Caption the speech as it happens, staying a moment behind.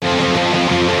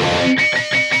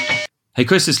Hey,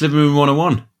 Chris, it's Living Room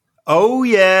 101. Oh,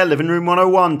 yeah, Living Room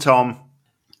 101, Tom.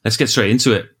 Let's get straight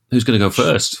into it. Who's going to go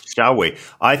first? Shall we?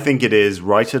 I think it is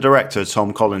writer-director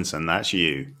Tom Collinson. That's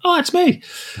you. Oh, it's me.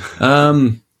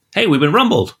 Hey, we've been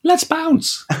rumbled. Let's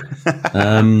bounce.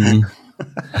 Lovely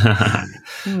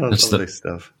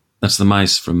stuff. That's the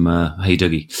mice from Hey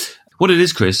Dougie. What it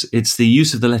is, Chris, it's the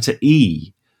use of the letter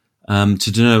E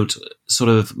to denote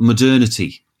sort of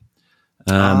modernity.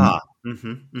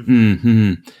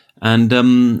 And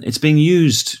it's being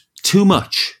used too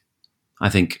much, I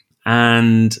think.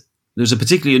 And there's a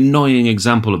particularly annoying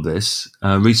example of this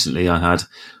recently I had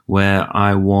where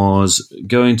I was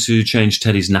going to change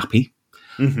Teddy's nappy.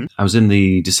 Mm-hmm. I was in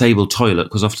the disabled toilet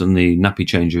because often the nappy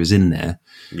changer is in there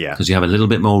because you have a little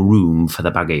bit more room for the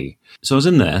baggy. So I was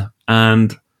in there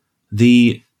and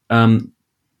the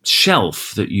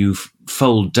shelf that you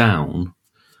fold down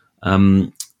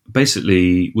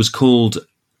basically was called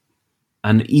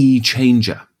an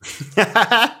E-changer. It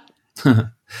had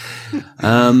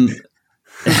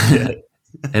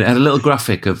a little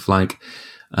graphic of like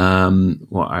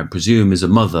what I presume is a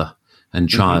mother and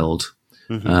child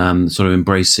sort of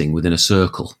embracing within a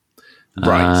circle.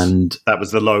 Right. And that was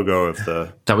the logo of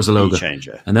the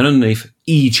E-changer. And then underneath,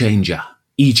 E-changer.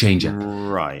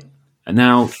 Right. And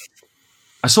now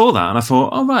I saw that and I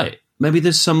thought, oh, right, maybe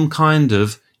there's some kind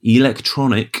of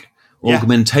electronic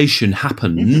augmentation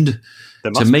happened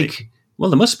to make...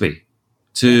 Well, there must be,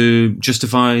 to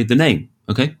justify the name,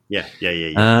 okay? Yeah.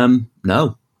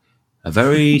 No. A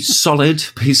very solid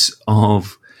piece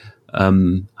of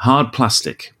hard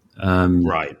plastic.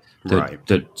 Right.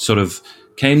 That sort of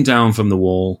came down from the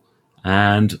wall.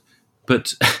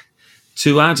 But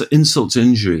to add insult to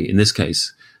injury, in this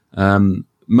case,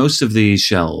 most of these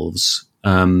shelves,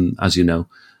 as you know,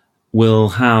 will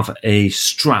have a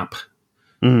strap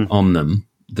on them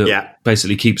that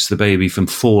basically keeps the baby from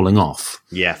falling off.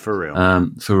 Yeah, for real.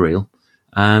 For real.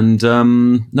 And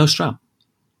no strap.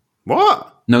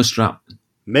 What? No strap.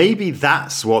 Maybe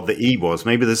that's what the E was.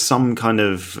 Maybe there's some kind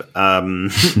of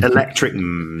electric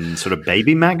sort of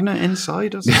baby magnet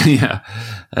inside or something. Yeah,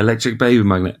 electric baby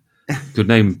magnet. Good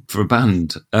name for a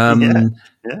band. Yeah.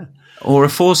 Or a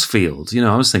force field. You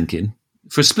know, I was thinking.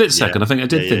 For a split second, I think I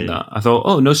did think that. I thought,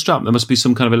 oh, no strap. There must be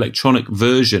some kind of electronic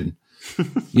version,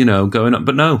 going up.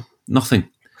 But no, nothing.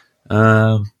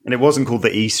 And it wasn't called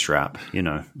the E-strap, it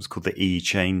was called the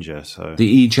E-changer. So the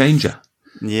E-changer.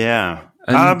 Yeah.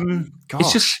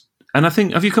 It's just, and I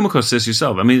think, have you come across this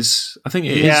yourself? I mean, I think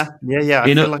it is. Yeah.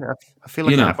 I feel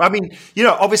like I have. I mean,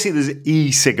 obviously there's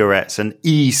e-cigarettes and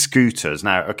e-scooters.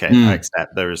 Now, okay, I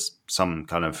accept there is some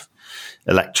kind of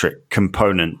electric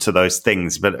component to those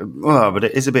things, but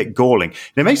it is a bit galling.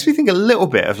 And it makes me think a little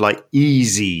bit of like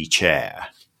easy chair.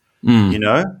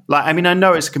 Like, I mean, I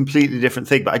know it's a completely different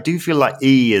thing, but I do feel like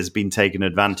E has been taken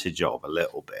advantage of a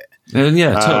little bit. Totally.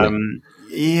 And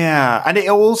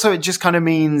it just kind of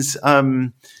means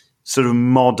sort of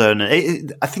modern.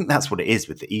 I think that's what it is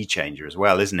with the E-changer as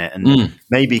well, isn't it? And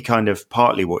maybe kind of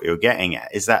partly what you're getting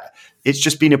at is that it's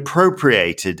just been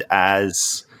appropriated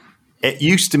as it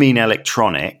used to mean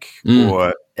electronic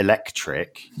or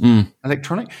electric.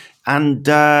 Electronic. And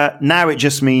now it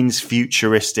just means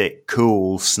futuristic,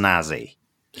 cool, snazzy.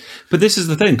 But this is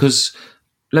the thing, because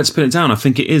let's put it down. I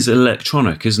think it is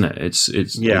electronic, isn't it? It's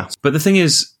but the thing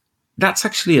is, that's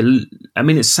actually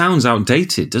it sounds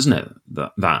outdated, doesn't it?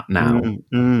 That now, you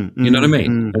know what I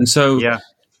mean? And so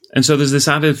there's this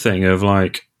added thing of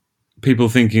like people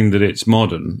thinking that it's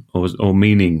modern or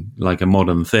meaning like a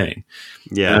modern thing.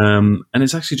 Yeah. And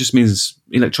it actually just means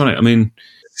electronic. I mean,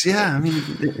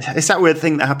 it's that weird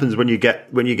thing that happens when you get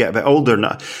a bit older. And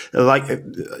like,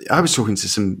 I was talking to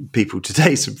some people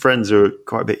today, some friends who are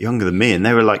quite a bit younger than me, and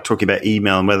they were like talking about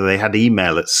email and whether they had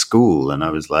email at school. And I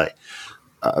was like,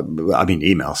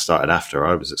 email started after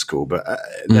I was at school, but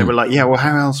they were like, well,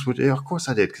 how else would? Of course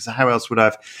I did, because how else would I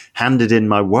have handed in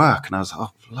my work? And I was like,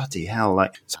 oh, bloody hell!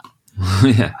 Like,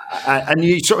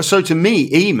 and so to me,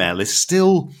 email is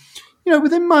still,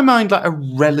 within my mind, like a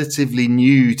relatively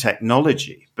new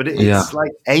technology, but it's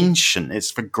like ancient. It's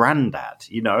for granddad,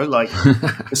 like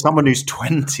for someone who's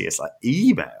 20, it's like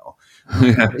email.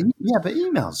 But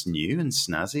email's new and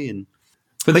snazzy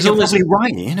But you're probably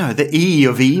right. The E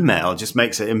of email just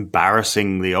makes it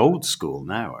embarrassingly old school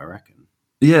now, I reckon.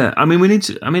 Yeah, I mean,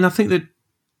 I think that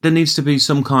there needs to be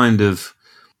some kind of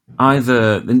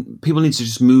either people need to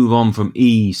just move on from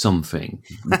E something,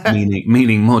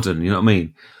 meaning modern, you know what I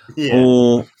mean? Yeah.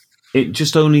 Or it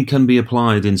just only can be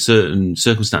applied in certain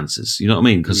circumstances, you know what I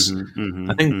mean? Because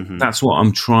I think that's what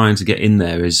I'm trying to get in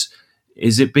there is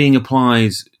it being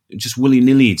applied just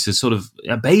willy-nilly to sort of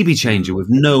a baby changer with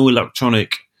no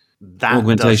electronic that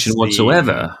augmentation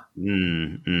whatsoever.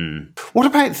 What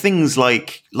about things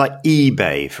like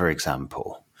eBay, for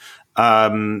example? I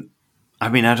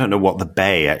mean, I don't know what the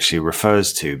bay actually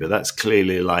refers to, but that's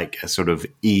clearly like a sort of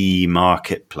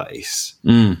e-marketplace.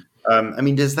 I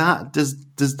mean, does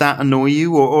that annoy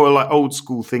you, or like old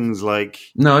school things like?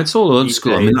 No, it's all old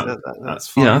school. I mean, that's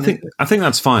fine. Yeah, I think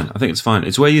that's fine. I think it's fine.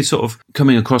 It's where you're sort of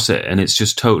coming across it, and it's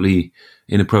just totally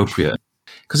inappropriate.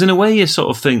 Because in a way, you sort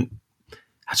of think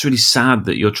that's really sad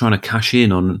that you're trying to cash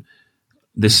in on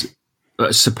this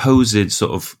supposed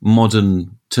sort of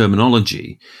modern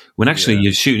terminology when actually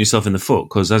you're shooting yourself in the foot.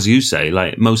 Because as you say,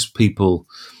 like most people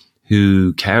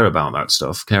who care about that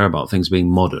stuff, care about things being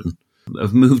modern,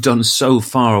 have moved on so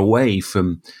far away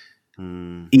from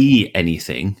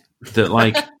anything that,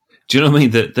 like, do you know what I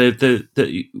mean?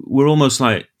 That we're almost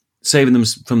like saving them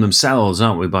from themselves,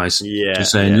 aren't we? By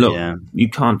just saying, look, you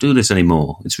can't do this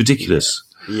anymore. It's ridiculous.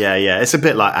 Yeah. It's a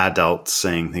bit like adults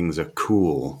saying things are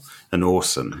cool and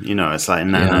awesome. You know, it's like,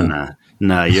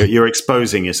 no. You're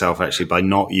exposing yourself actually by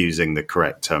not using the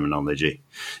correct terminology.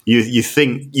 You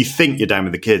think you're down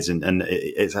with the kids, and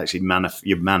it's actually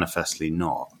you're manifestly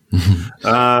not.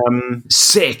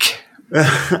 Sick.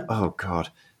 Oh God.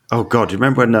 Do you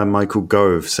remember when Michael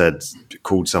Gove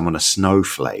called someone a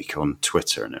snowflake on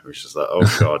Twitter, and it was just like,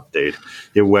 oh God, dude,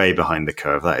 you're way behind the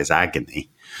curve. That is agony.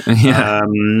 Yeah.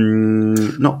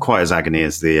 Not quite as agony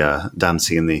as the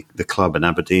dancing in the club in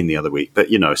Aberdeen the other week, but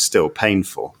still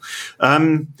painful.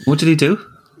 What did he do?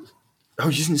 Oh,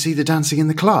 you didn't see the dancing in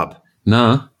the club?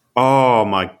 No. Oh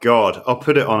my God! I'll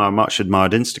put it on our much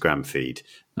admired Instagram feed.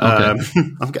 Okay.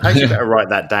 I'm actually better write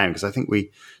that down because I think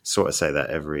we sort of say that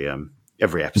every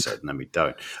episode, and then we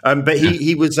don't. But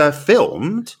he was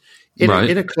filmed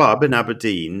in a club in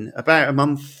Aberdeen about a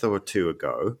month or two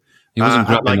ago. He wasn't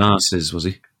grabbing asses, was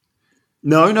he?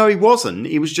 No, he wasn't.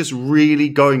 He was just really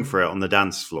going for it on the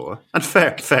dance floor, and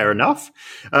fair enough.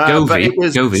 But it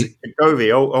was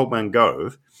Govey, old man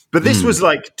Gove. But this was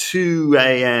like 2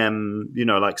 a.m.,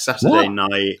 like Saturday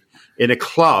night in a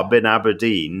club in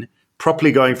Aberdeen,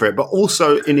 properly going for it, but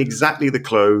also in exactly the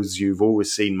clothes you've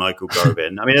always seen Michael Gove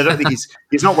in. I mean, I don't think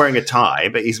he's not wearing a tie,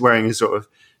 but he's wearing a sort of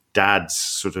dad's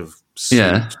sort of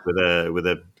suit with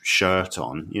a shirt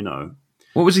on,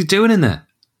 What was he doing in there?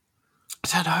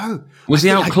 I don't know. Was he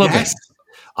out clubbing?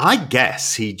 I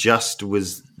guess he just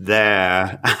was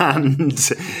there, and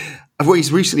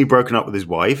he's recently broken up with his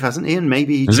wife, hasn't he? And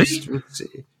maybe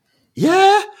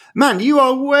yeah, man, you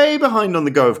are way behind on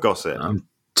the Gove gossip. I'm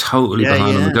totally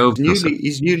behind on the Gove gossip.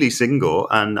 He's newly single,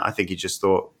 and I think he just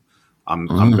thought, "I'm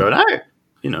going out."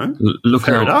 Look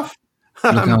fair out. enough.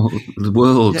 Look how the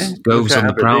world goes on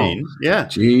the prowl. Yeah,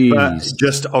 jeez. But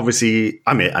just obviously,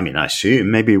 I mean, I assume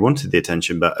maybe he wanted the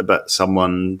attention, but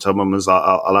someone was like,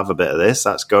 "I'll have a bit of this."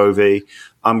 That's Govey.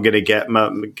 I'm gonna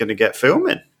get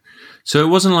filming. So it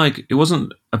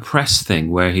wasn't a press thing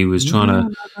where he was trying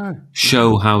to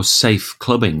show how safe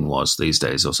clubbing was these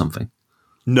days or something.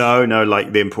 No,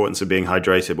 like the importance of being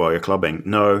hydrated while you're clubbing.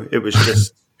 No, it was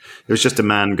just. It was just a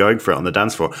man going for it on the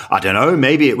dance floor. I don't know.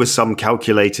 Maybe it was some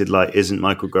calculated, like, isn't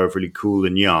Michael Gove really cool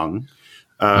and young?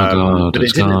 But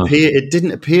it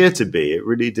didn't appear to be. It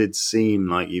really did seem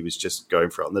like he was just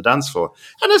going for it on the dance floor.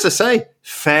 And as I say,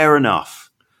 fair enough.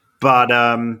 But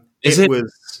it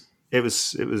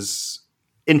was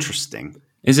interesting.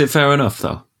 Is it fair enough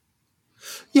though?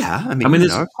 Yeah, I mean,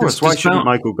 of course. Why shouldn't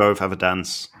Michael Gove have a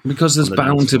dance? Because there's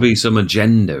bound to be some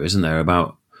agenda, isn't there,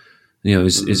 about.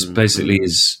 Is basically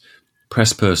his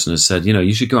press person has said,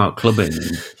 you should go out clubbing.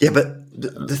 Yeah, but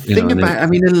the thing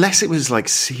about, unless it was like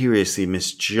seriously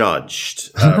misjudged,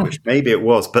 which maybe it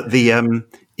was, but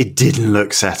it didn't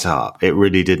look set up. It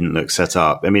really didn't look set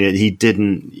up. I mean, he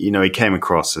didn't, he came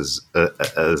across as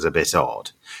a bit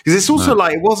odd because it's also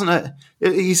like it wasn't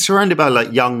he's surrounded by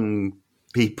like young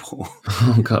people.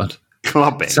 Oh God,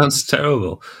 clubbing sounds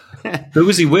terrible. Who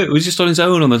was he with? Was he just on his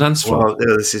own on the dance floor?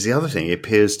 Well, this is the other thing. He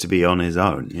appears to be on his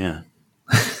own, yeah.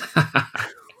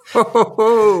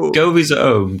 Govey's at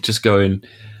home just going, do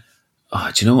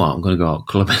you know what? I'm going to go out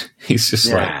clubbing. He's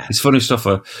just like, he's finished off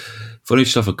a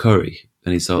curry.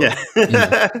 And he thought,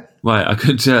 right,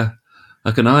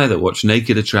 I can either watch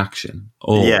Naked Attraction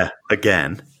or... Yeah,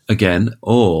 again,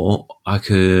 or I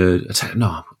could... I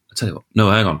tell you what.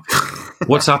 No, hang on.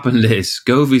 What's happened is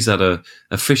Govey's had a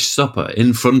fish supper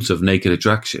in front of Naked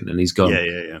Attraction, and he's gone.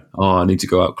 Yeah. Oh, I need to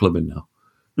go out clubbing now,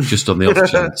 just on the off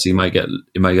chance he might get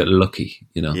lucky.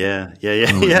 Yeah.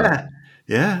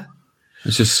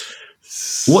 It's just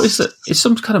what is it? It's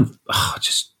some kind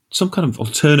of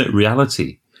alternate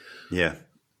reality. Yeah,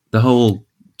 the whole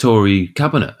Tory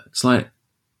cabinet. It's like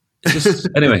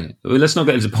Anyway, let's not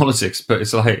get into politics, but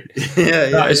it's like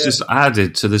that is just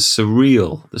added to the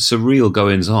surreal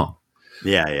goings on.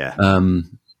 Yeah.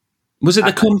 Was it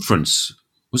the conference?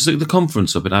 Was it the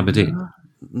conference up in Aberdeen?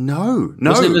 No.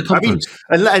 Wasn't it the conference?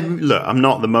 Look, I'm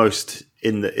not the most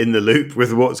in the loop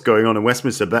with what's going on in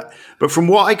Westminster, but from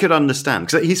what I could understand,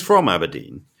 because he's from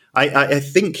Aberdeen, I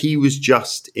think he was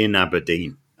just in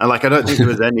Aberdeen, and I don't think there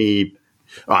was any.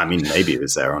 I mean, maybe it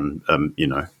was there on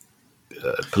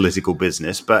political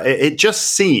business, but it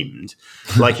just seemed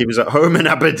like he was at home in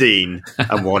Aberdeen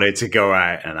and wanted to go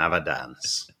out and have a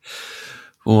dance.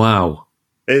 Wow,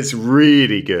 it's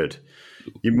really good.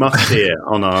 You must see it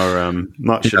on our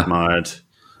much admired,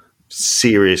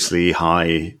 seriously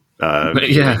high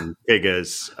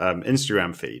figures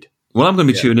Instagram feed. Well, I'm going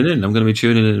to be tuning in. I'm going to be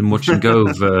tuning in and watching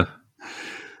Gove.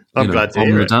 I'm glad to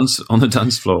hear it. On the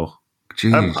dance floor.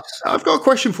 I've got a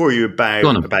question for you about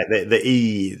the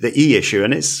E issue,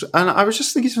 and I was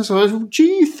just thinking to myself, do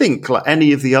you think like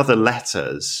any of the other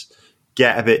letters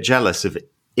get a bit jealous of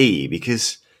E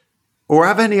or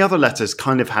have any other letters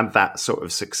kind of had that sort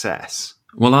of success?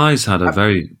 Well, I's had a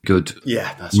very good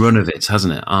run of it,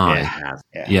 hasn't it? I.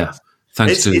 Yeah.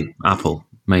 Thanks to Apple,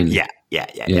 mainly. Yeah.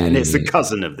 And it's the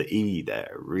cousin of the E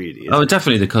there, really. Oh,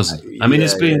 definitely the cousin. I mean,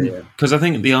 it's been... Because I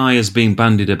think the I is being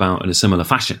bandied about in a similar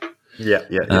fashion. Yeah.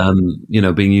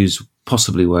 Being used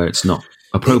possibly where it's not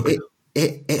appropriate.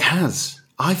 It has.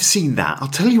 I've seen that. I'll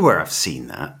tell you where I've seen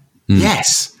that.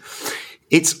 Yes.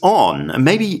 It's on, and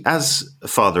maybe as a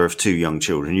father of two young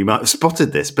children, you might have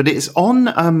spotted this, but it's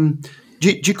on... Do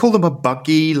you call them a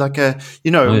buggy, like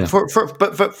for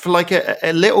like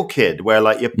a little kid, where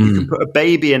like you can put a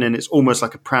baby in and it's almost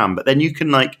like a pram, but then you can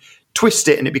like twist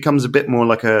it and it becomes a bit more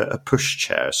like a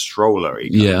pushchair, a stroller-y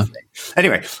kind of thing.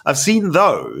 Anyway, I've seen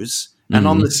those, and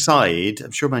on the side, I'm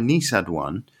sure my niece had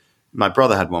one, my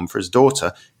brother had one for his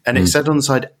daughter, and it said on the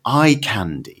side, eye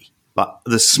candy, like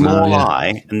the small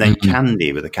I and then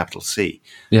candy with a capital C.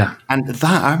 Yeah, and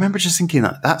that I remember just thinking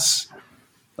that's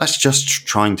just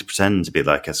trying to pretend to be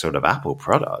like a sort of Apple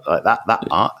product, like that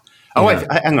art. Oh, wait,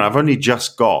 hang on. I've only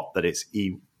just got that it's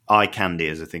eye candy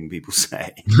is a thing people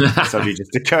say. It's only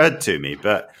just occurred to me.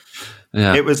 But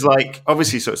it was like,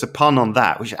 obviously, so it's a pun on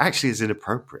that, which actually is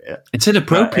inappropriate. It's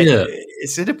inappropriate.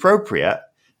 It's inappropriate.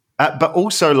 But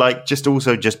also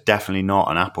just definitely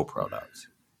not an Apple product.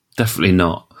 Definitely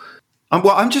not.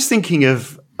 Well, I'm just thinking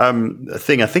of a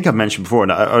thing I think I've mentioned before,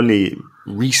 and I only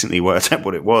recently worked out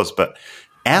what it was, but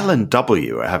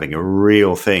L&W are having a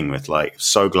real thing with like,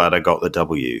 so glad I got the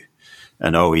W,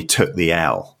 and he took the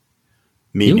L,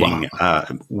 meaning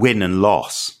win and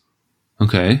loss.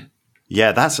 Okay.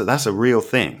 Yeah, that's a real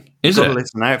thing. Is it? Got to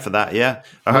listen out for that. Yeah,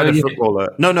 I heard a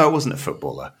footballer. No, it wasn't a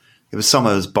footballer. It was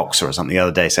someone's boxer or something the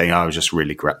other day saying, I was just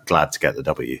really glad to get the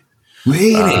W.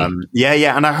 Really?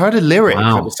 Yeah. And I heard a lyric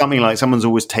that was something like, someone's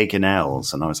always taken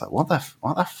L's, and I was like, what the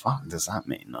fuck does that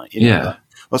mean? Like,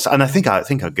 and I think I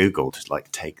Googled like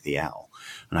take the L,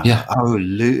 and I was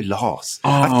like, loss.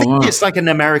 I think it's like an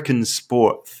American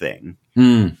sport thing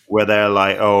where they're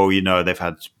like, they've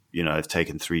had, they've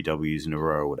taken 3 W's in a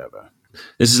row or whatever.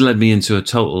 This has led me into a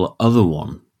total other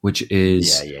one, which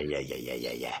is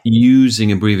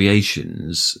using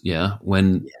abbreviations,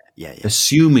 when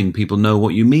assuming people know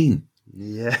what you mean.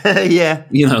 Yeah.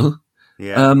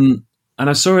 And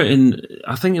I saw it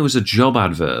I think it was a job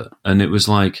advert, and it was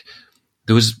like,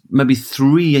 there was maybe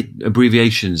 3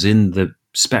 abbreviations in the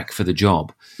spec for the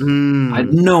job. I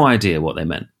had no idea what they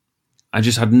meant. I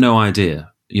just had no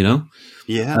idea,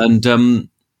 Yeah.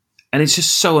 And it's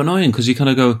just so annoying, because you kind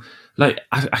of go, like,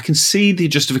 I can see the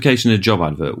justification of a job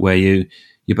advert where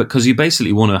because you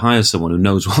basically want to hire someone who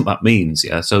knows what that means,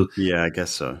 So yeah, I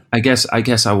guess so. I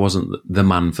guess I wasn't the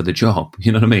man for the job,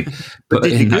 you know what I mean? But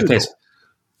in that case,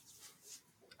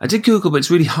 I did Google, but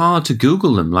it's really hard to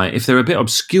Google them. Like, if they're a bit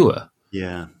obscure,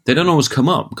 they don't always come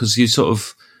up, because you sort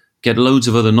of get loads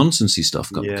of other nonsensey stuff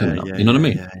coming up. You know what I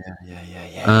mean?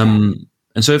 Yeah.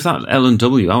 And so if that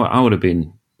L&W, I would have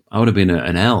been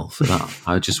an L for that.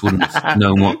 I just wouldn't have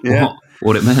known what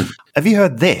it meant. Have you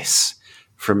heard this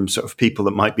from sort of people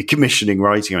that might be commissioning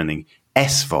writing or anything?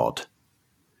 SVOD.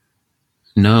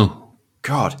 No.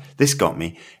 God, this got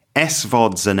me.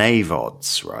 SVODs and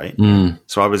AVODs, right?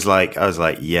 So I was like,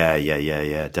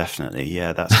 yeah, definitely.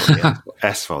 Yeah, that's what the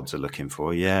SVODs are looking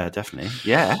for. Yeah, definitely.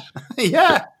 Yeah.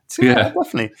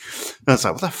 Definitely. I was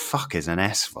like, what the fuck is an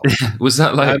SVOD? Was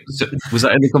that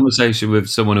in the conversation with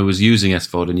someone who was using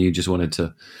SVOD, and you just wanted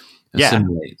to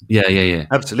assimilate. Yeah.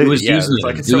 Absolutely, He was yeah. using It's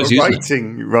like it. a He sort was of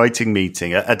using it. writing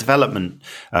meeting. A development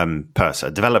person,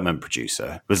 a development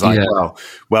producer was like, Yeah.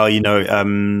 well,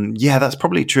 yeah, that's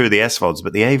probably true of the SVODs,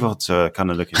 but the AVODs are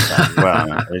kind of looking bad as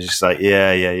well. It's just like,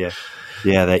 yeah.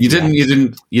 You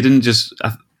didn't just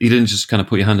kind of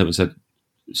put your hand up and said,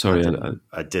 "Sorry,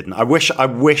 I didn't. I wish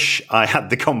I had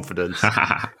the confidence,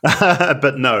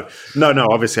 but no.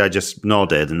 Obviously, I just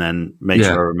nodded and then made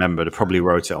sure I remembered. I probably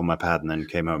wrote it on my pad and then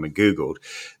came home and Googled.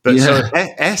 But so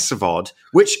SVOD,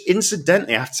 which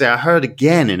incidentally, I have to say, I heard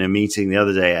again in a meeting the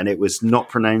other day, and it was not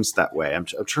pronounced that way. I'm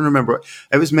trying to remember.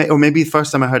 It was, or maybe the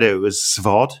first time I heard it, it was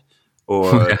SVOD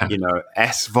or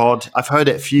SVOD. I've heard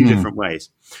it a few different ways.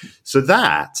 So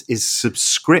that is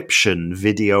subscription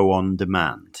video on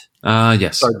demand.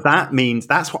 Yes. So that means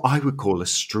that's what I would call a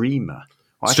streamer.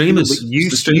 Streamers.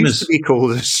 Used to be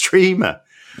called a streamer.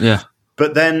 Yeah.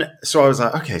 But then, so I was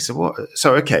like, okay, so what?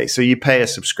 So you pay a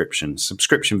subscription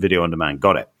video on demand.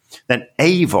 Got it. Then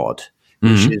AVOD,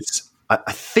 which is,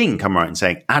 I think I'm right in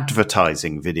saying,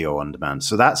 advertising video on demand.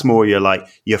 So that's more your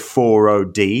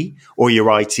 4OD or your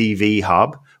ITV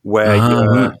hub,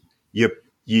 where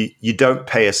you don't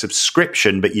pay a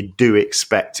subscription, but you do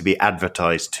expect to be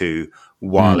advertised to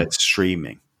while it's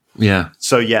streaming. Yeah.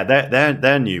 So yeah,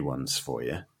 they're new ones for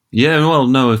you. Yeah. Well,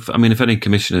 no. If any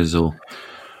commissioners or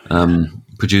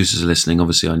producers are listening,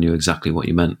 obviously I knew exactly what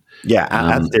you meant. Yeah,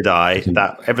 as did I.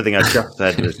 That everything I just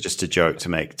said was just a joke to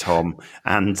make Tom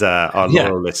and our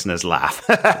loyal listeners laugh.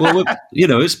 Well,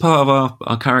 it's part of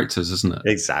our characters, isn't it?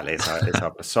 Exactly. It's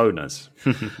our personas.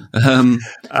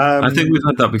 I think we've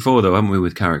had that before, though, haven't we?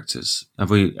 With characters, have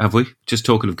we? Just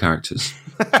talking of characters,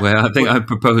 where I think I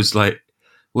proposed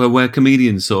where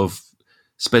comedians sort of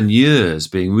spend years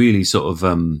being really sort of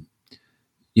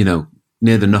near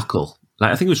the knuckle.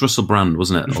 Like, I think it was Russell Brand,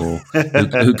 wasn't it? Or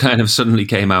who kind of suddenly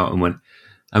came out and went,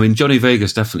 I mean, Johnny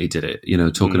Vegas definitely did it,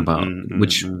 talking about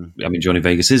Johnny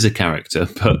Vegas is a character,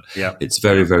 but it's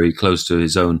very, very close to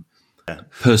his own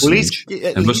personage.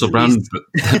 And Russell Brand,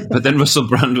 but then Russell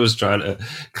Brand was trying to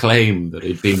claim that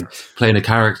he'd been playing a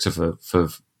character for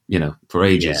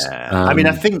ages. Yeah. I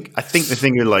think the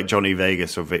thing with like Johnny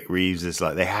Vegas or Vic Reeves is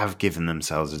like they have given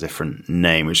themselves a different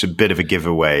name, which is a bit of a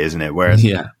giveaway, isn't it? Whereas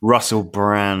Russell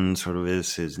Brand sort of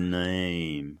is his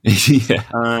name. Yeah.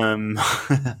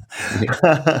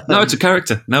 No, it's a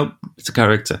character. Yeah. It's a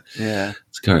character.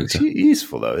 It's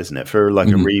useful though, isn't it? For like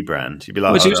a rebrand. You'd be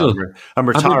like, I'm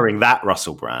retiring that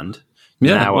Russell Brand.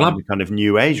 Yeah. Now I'm kind of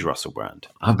new age Russell Brand.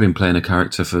 I've been playing a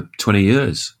character for 20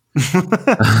 years.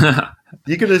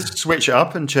 You're going to switch it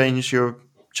up and change your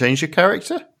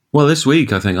character? Well, this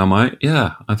week I think I might.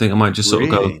 Yeah, I think I might just sort of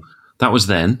go. That was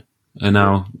then, and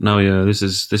now, yeah. This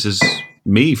is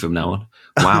me from now on.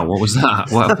 Wow, what was that?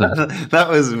 What happened? That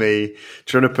was me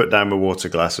trying to put down my water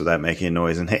glass without making a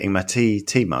noise and hitting my tea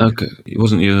mug. Okay, it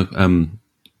wasn't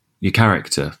your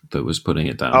character that was putting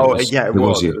it down. Oh, it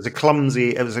was. It was a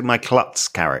clumsy. It was my Klutz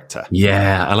character.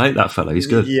 Yeah, I like that fella. He's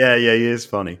good. Yeah, he is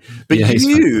funny. But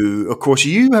of course,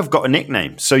 you have got a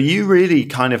nickname. So you really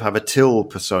kind of have a Till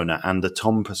persona and a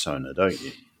Tom persona, don't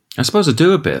you? I suppose I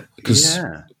do a bit because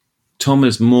Tom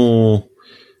is more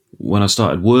when I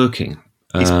started working.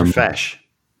 He's profesh.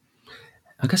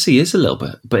 I guess he is a little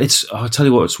bit. But I'll tell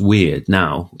you what's weird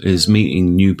now is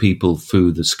meeting new people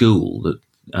through the school that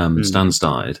Stan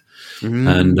started.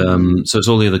 And so it's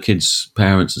all the other kids'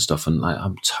 parents and stuff, and like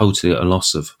I'm totally at a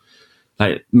loss of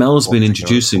like Mel's been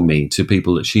introducing me to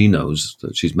people that she knows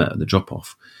that she's met at the drop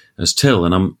off as Till,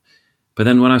 but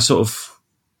then when I sort of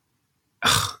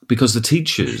because the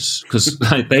teachers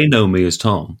like they know me as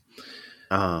Tom,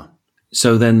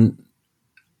 so then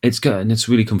it's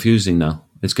really confusing now.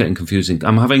 It's getting confusing.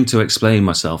 I'm having to explain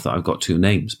myself that I've got two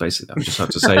names. Basically, I just have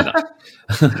to say that,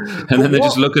 and then they're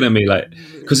just looking at me like,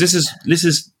 because this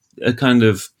is a kind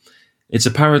of, it's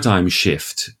a paradigm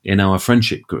shift in our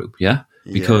friendship group,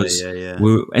 because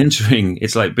we're entering.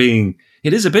 It's like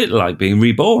it is a bit like being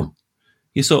reborn.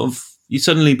 You're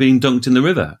suddenly being dunked in the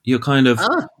river. You're kind of,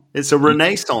 it's a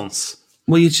renaissance.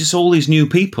 Well, you're just all these new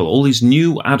people, all these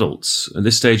new adults at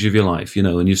this stage of your life,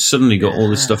 and you've suddenly got all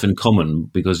this stuff in common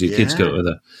because your kids go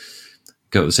to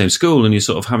the same school, and you're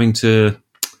sort of having to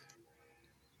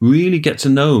really get to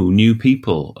know new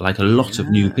people, like a lot of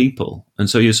new people. And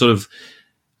so you're sort of,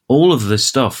 all of this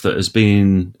stuff that has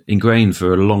been ingrained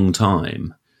for a long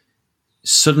time,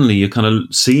 suddenly you're kind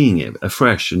of seeing it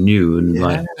afresh and new and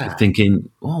like thinking,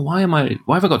 oh, why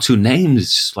have I got two names?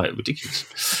 It's just like ridiculous.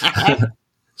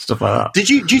 Stuff like that.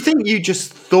 Do you think you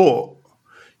just thought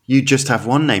you just have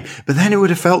one name, but then it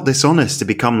would have felt dishonest to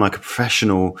become like a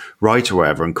professional writer or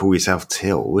whatever and call yourself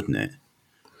Till, wouldn't it?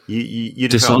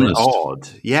 you'd have found it odd,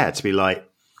 to be like.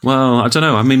 Well, I don't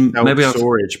know. I mean, maybe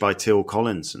Storage by Till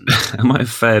Collinson. I might have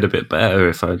fared a bit better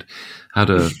if I'd had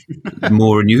a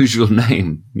more unusual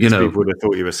name. People would have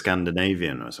thought you were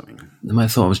Scandinavian or something. They might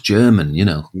have thought I was German. Yeah,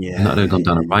 that would have gone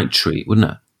down a right treat, wouldn't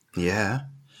it? Yeah.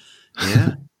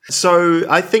 So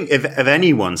I think if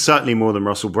anyone, certainly more than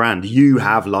Russell Brand, you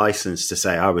have license to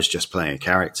say I was just playing a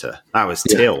character. That was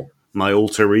Till, my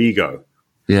alter ego.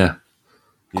 Yeah.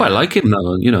 Quite like him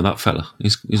though, that fella.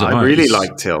 He's I really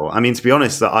like Till. I mean, to be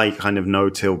honest, that I kind of know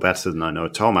Till better than I know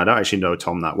Tom. I don't actually know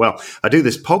Tom that well. I do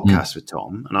this podcast with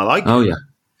Tom, and I like him. Oh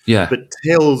yeah. But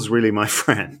Till's really my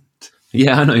friend.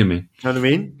 Yeah, I know what you mean. Know what I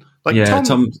mean? Like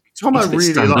Tom I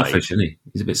really like. Isn't he?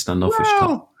 He's a bit standoffish.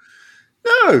 Well,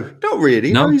 no, not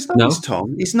really. No, he's nice,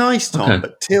 Tom. He's nice, Tom. Okay.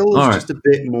 But Till's just a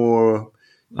bit more.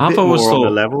 I've always thought on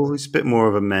the level. He's a bit more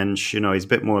of a mensch. He's a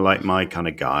bit more like my kind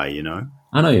of guy. I know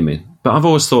what you mean. But I've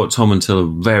always thought Tom and Till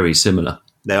are very similar.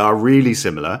 They are really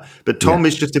similar, but Tom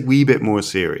is just a wee bit more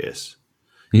serious.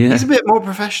 Yeah, he's a bit more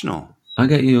professional. I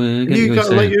get you.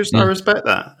 I respect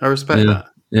that. I respect that.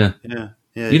 Yeah.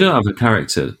 You don't have a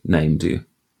character name, do you?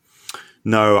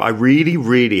 No, I really,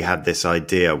 really had this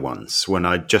idea once when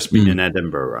I'd just been in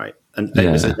Edinburgh, right? And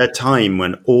it was at a time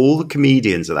when all the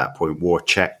comedians at that point wore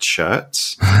checked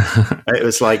shirts. It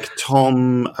was like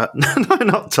Tom, no,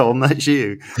 not Tom, that's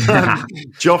you.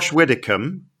 Josh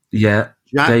Widdicombe. Yeah.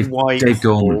 Jack White.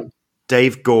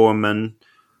 Dave Gorman.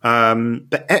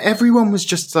 But everyone was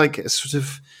just like sort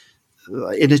of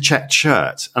in a checked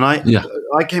shirt. And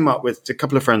I came up with a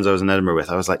couple of friends I was in Edinburgh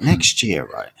with. I was like, next year,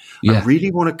 right? I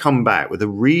really want to come back with a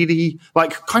really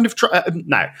kind of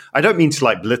now, I don't mean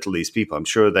to belittle these people. I'm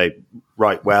sure they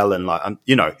write well and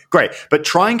great. But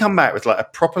try and come back with a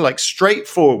proper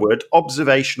straightforward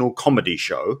observational comedy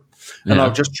show. And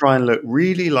I'll just try and look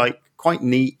really quite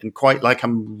neat and quite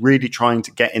I'm really trying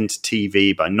to get into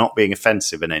TV by not being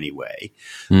offensive in any way.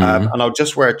 And I'll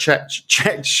just wear a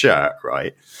checked shirt,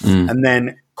 right? And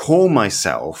then call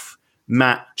myself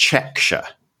Matt Checksher.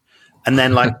 And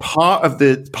then part of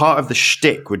the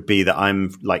shtick would be that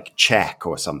I'm Czech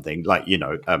or something,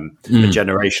 a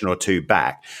generation or two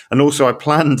back. And also I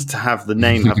planned to have the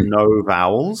name have no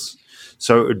vowels.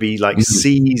 So it would be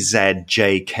CZJKR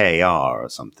or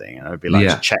something. And it would be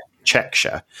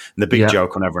Checksher. And the big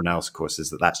joke on everyone else, of course,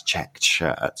 is that that's checked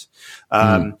shirt.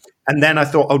 And then I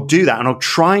thought I'll do that and I'll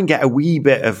try and get a wee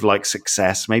bit of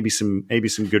success, maybe some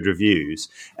good reviews.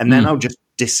 And then I'll just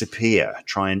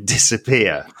try and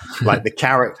disappear like the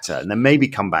character, and then maybe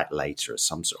come back later as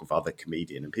some sort of other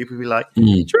comedian. And people will be like, do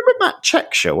you remember Matt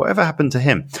Checksher? Whatever happened to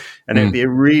him? And it'd be a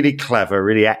really clever,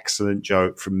 really excellent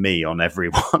joke from me on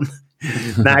everyone.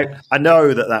 Now, I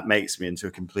know that makes me into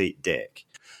a complete dick.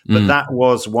 But that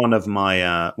was one of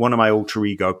my alter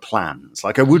ego plans.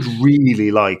 I would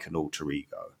really like an alter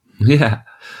ego. Yeah,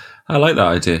 I like that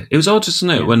idea. It was odd, isn't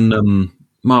it, when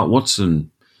Mark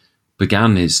Watson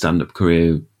began his stand-up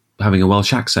career having a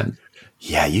Welsh accent.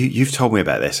 Yeah, you've told me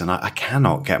about this, and I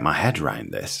cannot get my head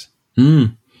around this.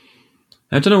 I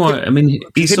don't know why. I mean,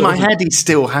 in my head, he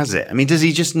still has it. I mean, does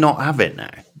he just not have it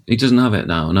now? He doesn't have it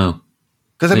now, no.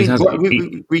 Because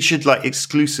we should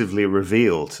exclusively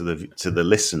reveal to the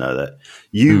listener that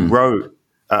you wrote.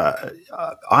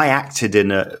 I acted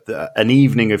in an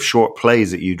evening of short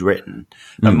plays that you'd written,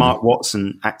 and Mark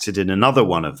Watson acted in another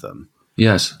one of them.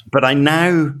 Yes, but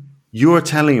you're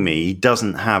telling me he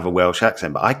doesn't have a Welsh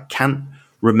accent, but I can't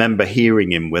remember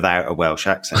hearing him without a Welsh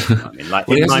accent. I mean,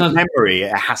 in my memory,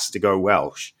 it has to go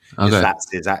Welsh because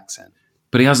that's his accent.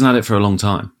 But he hasn't had it for a long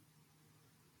time.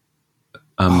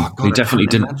 He definitely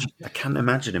didn't. I can't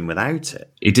imagine him without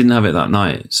it. He didn't have it that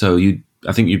night. So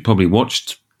I think you probably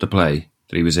watched the play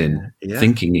that he was in,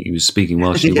 thinking he was speaking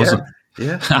Welsh. He wasn't.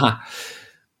 Yeah,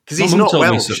 because he's not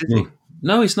Welsh, is he?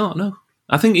 No, he's not. No,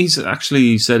 I think he's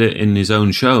actually said it in his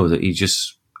own show that he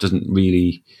just doesn't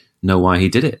really know why he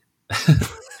did it.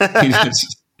 He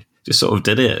just sort of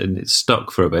did it, and it stuck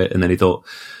for a bit. And then he thought,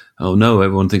 "Oh no,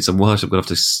 everyone thinks I'm Welsh. I'm going to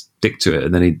have to stick to it."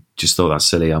 And then he just thought, "That's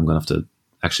silly. I'm going to have to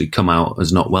actually come out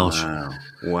as not Welsh."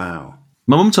 Wow.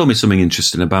 My mum told me something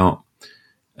interesting about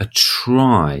a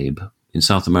tribe in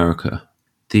South America.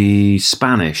 The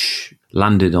Spanish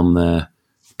landed on their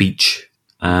beach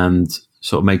and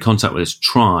sort of made contact with this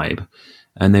tribe,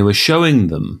 and they were showing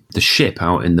them the ship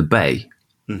out in the bay,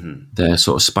 their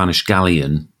sort of Spanish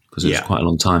galleon, because it was quite a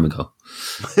long time ago.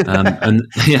 And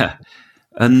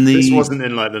this wasn't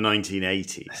in the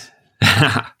 1980s.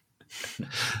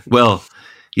 Well,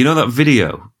 you know that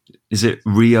video? Is it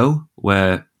Rio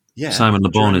where Simon Le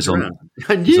Bon is on?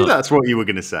 I knew that's what you were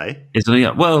going to say.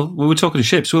 Well, we were talking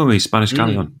ships, weren't we? Spanish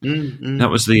galleon. That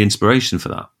was the inspiration for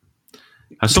that.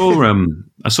 I saw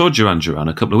Duran Duran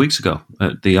a couple of weeks ago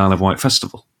at the Isle of Wight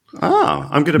festival. Oh,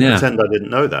 I'm going to pretend I didn't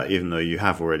know that, even though you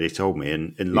have already told me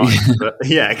in life. But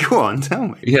yeah, go on, tell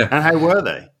me. Yeah. And how were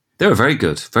they? They were very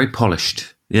good, very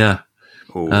polished. Yeah.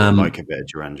 Oh, I like a bit of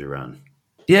Duran Duran.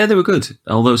 Yeah, they were good.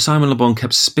 Although Simon Le Bon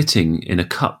kept spitting in a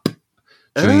cup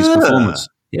during his performance.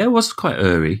 Yeah, it was quite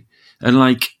eerie. And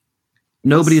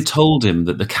nobody had told him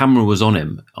that the camera was on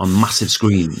him on massive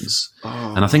screens.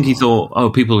 Oh. And I think he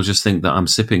thought, people will just think that I'm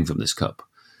sipping from this cup.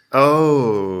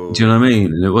 Oh. Do you know what I mean?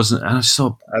 And it wasn't, and I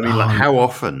saw. How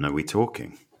often are we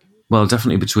talking? Well,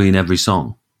 definitely between every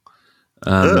song.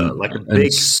 Like a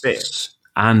big spit.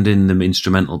 And in the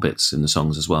instrumental bits in the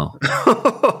songs as well.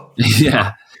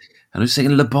 Yeah. And I was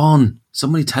thinking, Le Bon,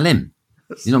 somebody tell him.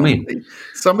 You know what I mean?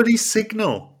 Somebody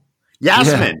signal.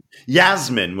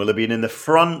 Yasmin will have been in the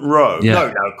front row. Yeah.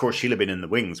 No, of course, she'll have been in the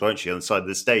wings, won't she, on the side of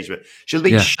the stage? But she'll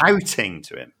be shouting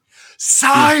to him,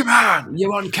 Simon!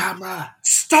 You're on camera.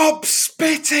 Stop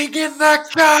spitting in the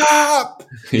cup!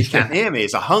 You can't hear me.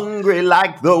 It's a hungry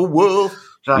like the wolf.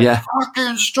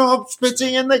 Fucking stop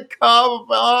spitting in the cup.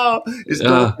 Oh, his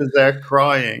daughter's there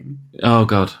crying. Oh,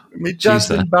 God. Just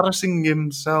embarrassing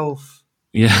himself.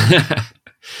 Yeah.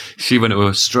 She went to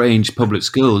a strange public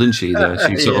school, didn't she?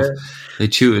 They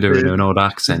tutored her in an odd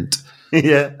accent.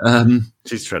 Yeah.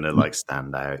 She's trying to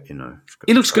stand out, you know.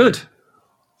 He looks good.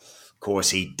 Of course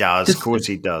he does.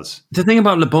 The thing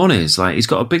about Le Bon is, he's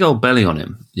got a big old belly on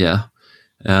him. Yeah.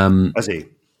 Has he?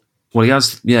 Well, he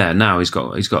has. Yeah. Now he's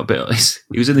got a bit.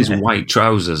 He was in these white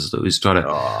trousers that he was trying to.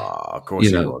 Oh, of course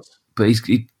he was. But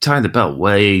he tied the belt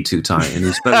way too tight, and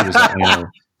his belly was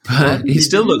But he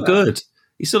still looked good.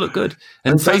 He still looked good,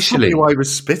 and facially, that's probably why he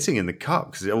was spitting in the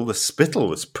cup, because all the spittle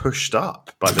was pushed up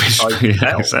by the tight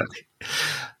belt. Exactly.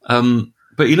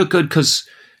 But he looked good because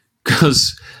a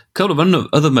couple of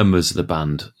other members of the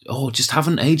band just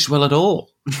haven't aged well at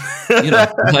all. You know,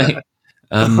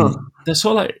 they're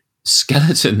sort of like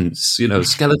skeletons. You know,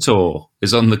 Skeletor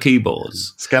is on the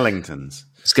keyboards. Skellingtons.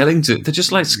 They're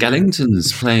just like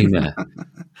skeletons playing there,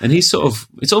 and he's sort of.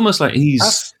 It's almost like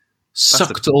he's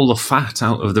sucked all the fat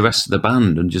out of the rest of the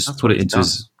band and just put it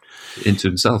into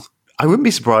himself. I wouldn't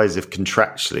be surprised if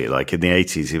contractually, like in the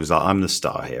 80s, he was like, I'm the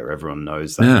star here. Everyone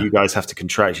knows that. Yeah. You guys have to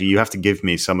contractually, you have to give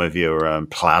me some of your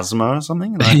plasma or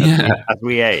something. As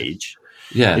we age,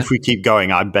 if we keep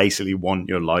going, I basically want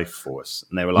your life force.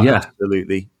 And they were like,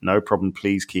 absolutely, no problem.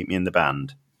 Please keep me in the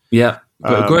band. Yeah,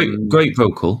 but great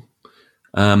vocal.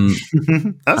 That's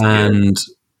and,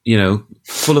 good.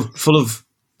 Full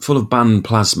of band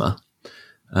plasma.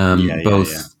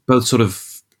 Both sort of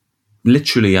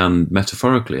literally and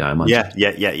metaphorically, I imagine.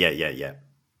 Yeah.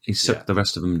 He sucked the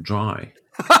rest of them dry.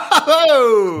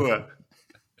 Oh!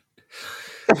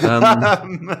 The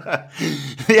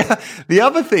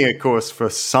other thing, of course,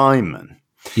 for Simon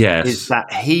is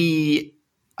that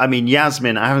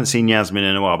Yasmin, I haven't seen Yasmin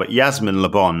in a while, but Yasmin Le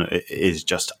Bon is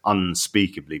just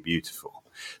unspeakably beautiful.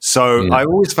 So I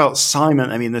always felt Simon.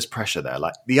 There's pressure there.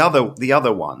 Like the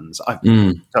other ones, I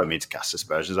don't mean to cast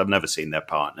aspersions. I've never seen their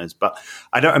partners, but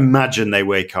I don't imagine they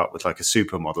wake up with like a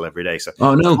supermodel every day. So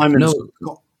no.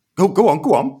 Go on.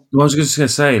 Well, I was just going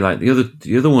to say, like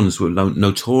the other ones were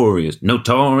notorious, but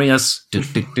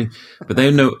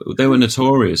they were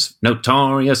notorious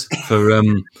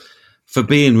for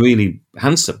being really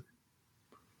handsome.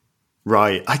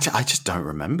 Right, I just don't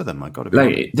remember them. I got to be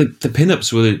honest. The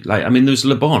pinups were like, there was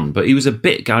Le Bon, but he was a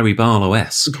bit Gary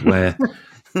Barlow-esque. Where do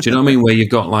you know what I mean? Where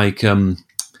you've got like I don't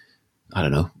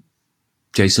know,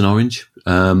 Jason Orange.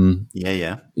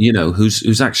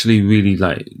 Who's actually really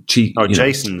like cheek. Oh,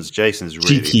 Jason's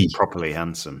really cheeky, properly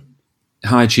handsome.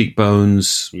 High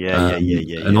cheekbones.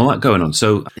 And all that going on.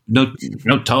 So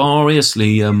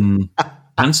notoriously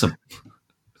handsome.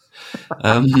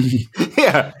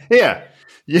 Yeah.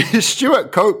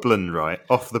 Stuart Copeland, right,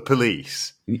 off The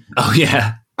Police. Oh,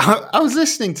 yeah. I was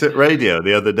listening to radio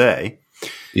the other day.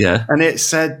 Yeah. And it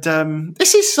said,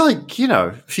 this is like,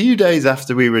 a few days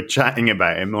after we were chatting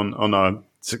about him on our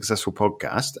successful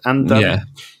podcast. And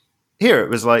here it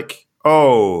was like,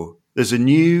 there's a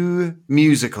new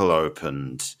musical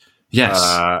opened.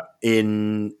 Yes.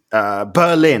 In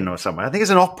Berlin or somewhere. I think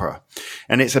it's an opera,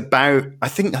 and it's about. I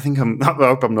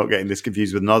hope I'm not getting this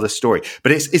confused with another story,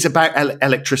 but it's about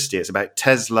electricity. It's about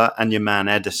Tesla and your man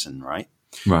Edison, right?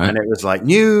 Right. And it was like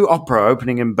new opera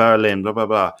opening in Berlin, blah blah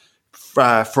blah,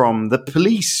 from the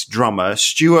Police drummer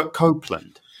Stuart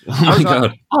Copeland. Oh my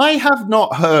God! I have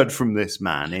not heard from this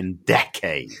man in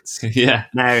decades. Yeah.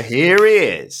 Now here he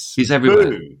is. He's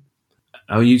everywhere. Boom.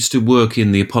 I used to work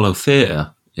in the Apollo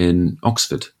Theatre in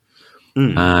Oxford,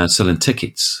 selling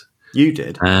tickets. You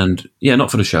did? And yeah,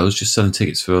 not for the shows, just selling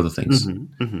tickets for other things.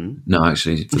 No,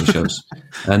 actually for the shows.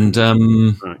 And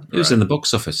it was in the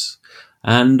box office.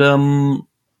 And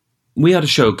we had a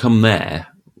show come there,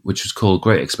 which was called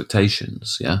Great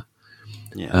Expectations, Yeah.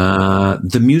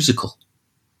 The musical.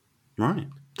 Right.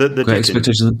 The Great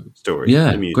Expectations story.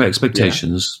 Yeah, Great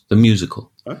Expectations, the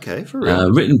musical. Okay, for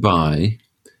real. Written by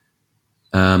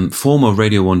former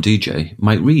Radio 1 DJ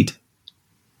Mike Reid.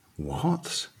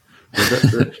 What?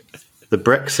 The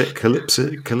Brexit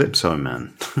Calypso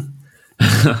man.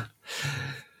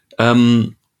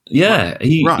 Yeah,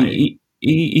 he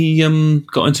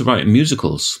got into writing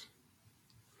musicals.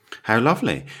 How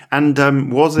lovely.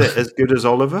 And was it as good as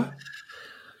Oliver?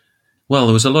 Well,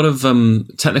 there was a lot of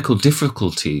technical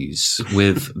difficulties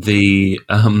with the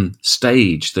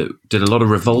stage that did a lot of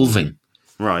revolving.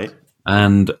 Right.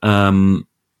 And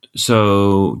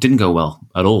so didn't go well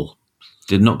at all.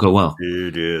 Did not go well.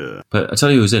 Yeah. But I tell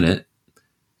you who was in it,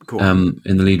 Cool. in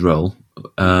the lead role,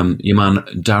 your man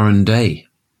Darren Day.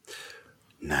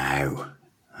 Now,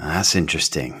 that's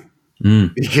interesting.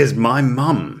 Because my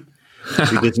mum,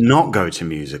 who does not go to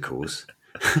musicals,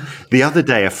 the other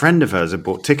day a friend of hers had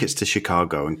bought tickets to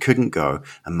Chicago and couldn't go,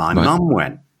 and my mum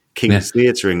went. King's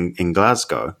Theatre in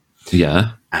Glasgow.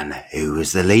 Yeah. And who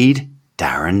was the lead?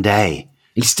 Darren Day.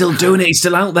 He's still doing it. He's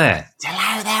still out there. Still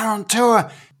out there on tour.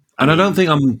 And I don't think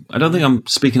I'm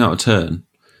speaking out of turn.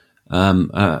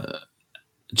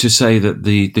 To say that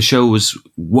the show was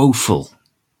woeful.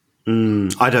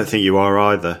 I don't think you are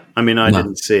either. I mean, I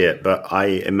didn't see it, but I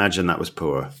imagine that was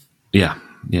poor. Yeah,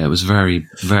 it was very,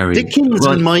 very... Dickens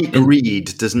and Mike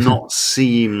Reid does not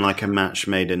seem like a match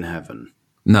made in heaven.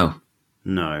 No,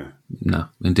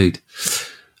 indeed.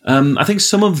 I think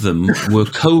some of them were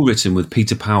co-written with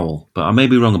Peter Powell, but I may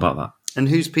be wrong about that. And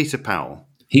who's Peter Powell?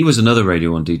 He was another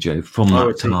Radio 1 DJ from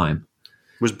that time.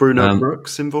 Was Bruno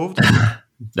Brooks involved?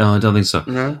 No, I don't think so.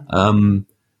 No.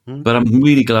 But I'm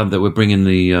really glad that we're bringing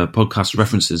the podcast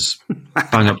references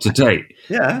bang up to date.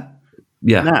 Yeah.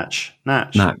 Natch.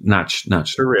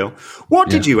 For real. What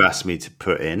did you ask me to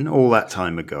put in all that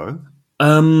time ago?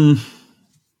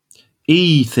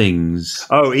 E-things.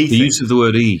 Oh, E-things. The use of the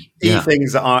word E.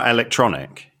 E-things that are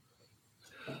electronic.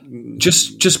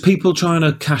 Just people trying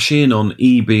to cash in on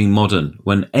E being modern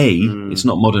when A, it's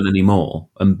not modern anymore,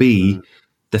 and B,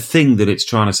 the thing that it's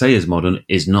trying to say is modern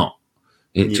is not.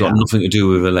 It's got nothing to do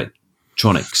with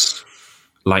electronics,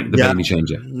 like the baby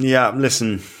changer. Yeah,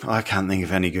 listen, I can't think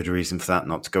of any good reason for that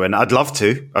not to go in. I'd love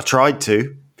to. I tried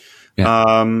to.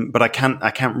 Yeah. But I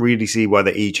can't really see why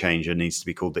the E changer needs to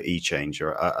be called the E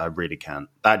changer. I really can't.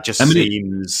 That just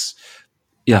seems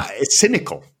it's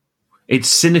cynical. It's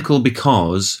cynical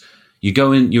because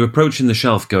you're approaching the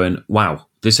shelf going, wow,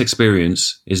 this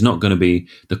experience is not going to be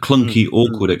the clunky,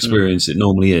 awkward experience it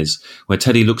normally is, where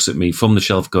Teddy looks at me from the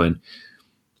shelf going,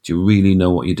 do you really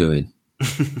know what you're doing?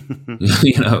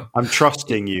 I'm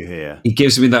trusting you here. He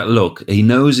gives me that look. He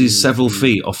knows he's several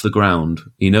feet off the ground.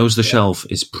 He knows the shelf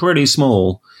is pretty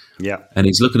small. Yeah. And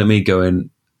he's looking at me going,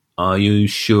 are you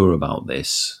sure about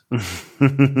this? You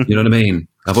know what I mean?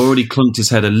 I've already clunked his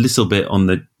head a little bit on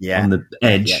the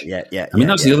edge. Yeah. I mean,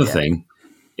 that's the other thing.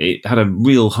 It had a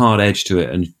real hard edge to it,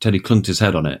 and Teddy clunked his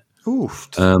head on it. Oof.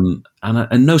 And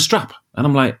no strap. And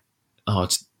I'm like, I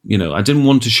didn't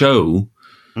want to show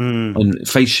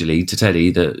facially to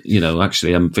Teddy that,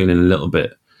 actually I'm feeling a little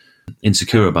bit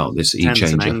insecure about this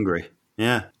E-changer. Angry.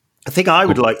 Yeah. I think I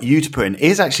would like you to put in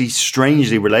is actually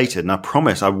strangely related, and I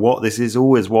promise this is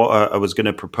always what I was going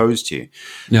to propose to you.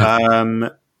 Yeah.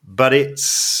 But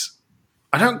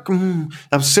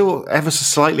I'm still ever so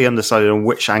slightly undecided on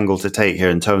which angle to take here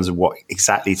in terms of what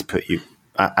exactly to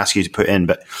ask you to put in.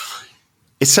 But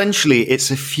essentially, it's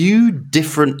a few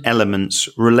different elements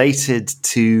related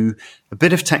to a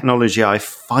bit of technology I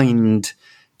find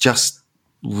just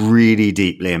really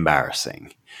deeply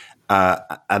embarrassing.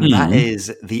 And that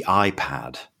is the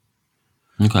iPad.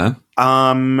 Okay.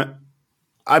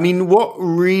 I mean, what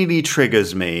really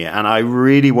triggers me, and I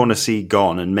really want to see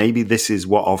gone, and maybe this is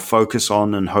what I'll focus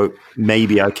on and hope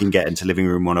maybe I can get into Living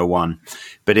Room 101,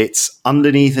 but it's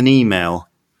underneath an email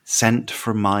sent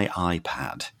from my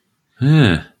iPad.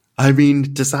 Yeah. I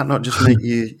mean, does that not just make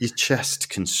your chest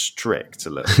constrict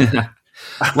a little bit?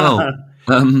 Well,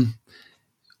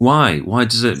 why? Why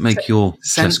does it make your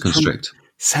chest constrict?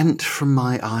 Sent from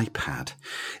my iPad.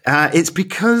 It's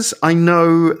because I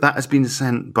know that has been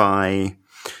sent by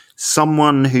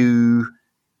someone who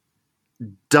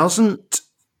doesn't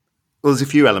Well, there's a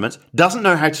few elements. Doesn't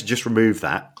know how to just remove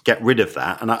that, get rid of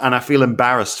that, and I feel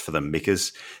embarrassed for them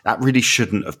because that really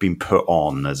shouldn't have been put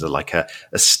on as a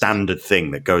standard thing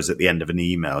that goes at the end of an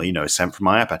email. Sent from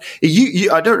my iPad.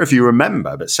 I don't know if you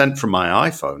remember, but sent from my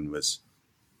iPhone was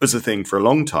a thing for a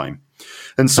long time,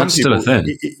 and some That's people, still a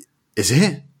thing. Is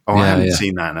it? Oh, Yeah, I haven't yeah.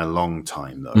 seen that in a long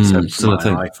time though. Sent still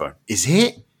from a my thing. iPhone. Is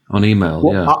it? On email,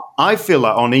 Well, yeah. I feel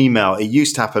like on email, it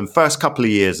used to happen first couple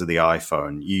of years of the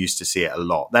iPhone. You used to see it a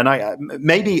lot. Then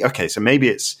maybe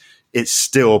it's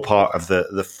still part of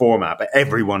the format, but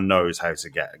everyone knows how to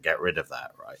get rid of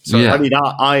that, right? So Yeah. I mean,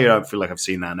 I don't feel like I've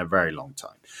seen that in a very long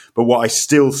time. But what I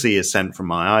still see is sent from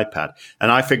my iPad, and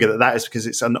I figure that is because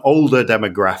it's an older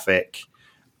demographic.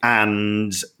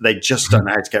 And they just don't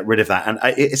know how to get rid of that. And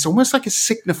it's almost like a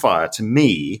signifier to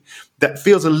me that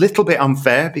feels a little bit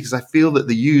unfair because I feel that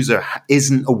the user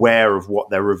isn't aware of what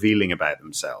they're revealing about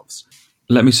themselves.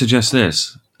 Let me suggest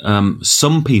this.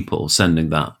 Some people sending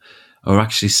that are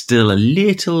actually still a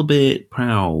little bit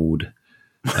proud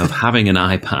of having an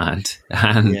iPad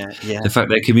and the fact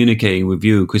they're communicating with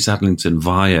you, Chris Adlington,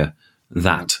 via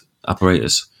that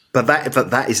apparatus. But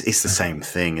that is the same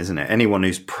thing, isn't it? Anyone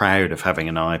who's proud of having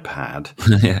an iPad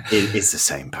is the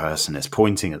same person. It's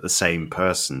pointing at the same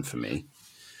person for me.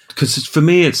 Because for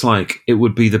me, it's like it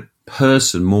would be the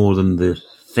person more than the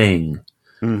thing.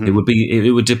 Mm-hmm.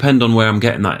 It would depend on where I'm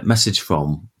getting that message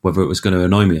from, whether it was going to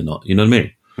annoy me or not. You know what I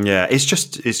mean? Yeah, it's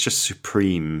just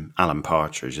supreme Alan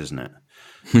Partridge, isn't it?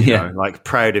 Like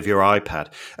proud of your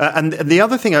iPad. And the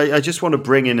other thing I just want to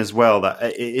bring in as well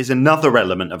that is another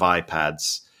element of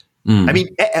iPads. I mean,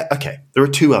 okay, there are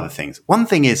two other things. One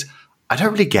thing is I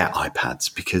don't really get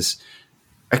iPads because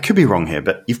I could be wrong here,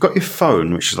 but you've got your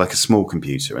phone, which is like a small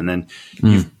computer, and then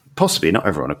you've possibly, not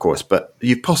everyone, of course, but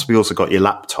you've possibly also got your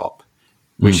laptop,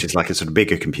 which is like a sort of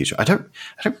bigger computer. I don't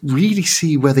really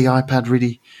see where the iPad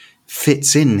really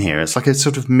fits in here. It's like a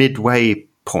sort of midway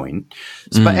point.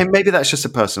 And maybe that's just a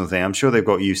personal thing. I'm sure they've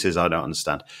got uses I don't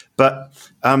understand. But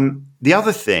the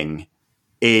other thing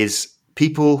is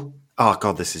people... Oh,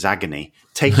 God, this is agony.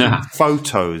 Taking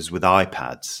photos with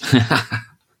iPads,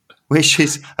 which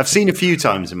is, I've seen a few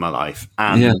times in my life,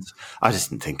 and I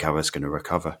just didn't think I was going to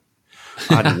recover.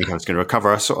 I've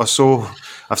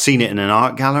seen it in an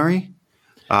art gallery.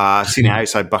 I've seen it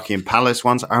outside Buckingham Palace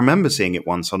once. I remember seeing it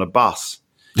once on a bus.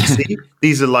 See,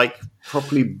 these are like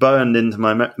properly burned into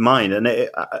my mind. And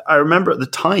I remember at the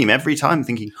time, every time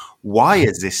thinking, why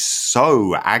is this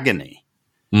so agony?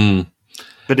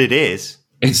 But it is.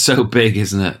 It's so big,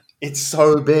 isn't it? It's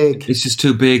so big. It's just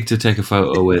too big to take a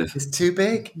photo with. It's too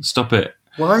big. Stop it.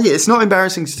 Why? It's not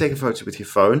embarrassing to take a photo with your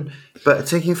phone, but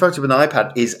taking a photo with an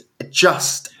iPad is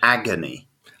just agony.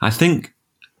 I think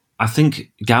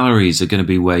galleries are going to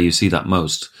be where you see that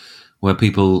most, where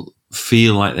people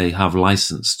feel like they have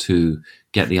license to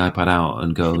get the iPad out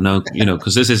and go, no,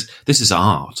 because this is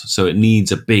art, so it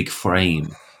needs a big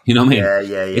frame. You know what I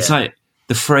mean? Yeah. It's like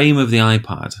the frame of the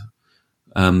iPad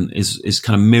is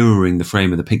kind of mirroring the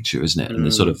frame of the picture, isn't it? And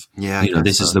it's sort of,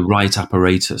 this is the right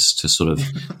apparatus to sort of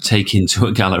take into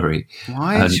a gallery.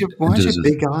 Why is your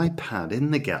big iPad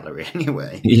in the gallery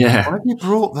anyway? Yeah. Why have you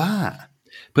brought that?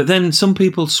 But then some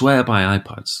people swear by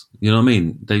iPads. You know what I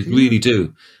mean? They really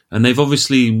do. And they've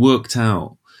obviously worked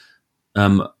out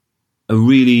a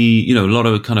really, a lot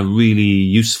of kind of really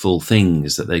useful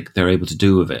things that they're able to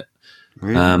do with it.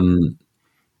 Really?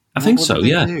 I think so,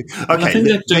 yeah. Okay,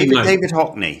 David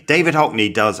Hockney. David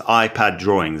Hockney does iPad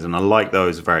drawings, and I like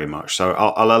those very much. So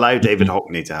I'll allow David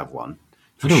Hockney to have one.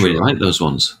 I don't really like those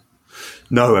ones.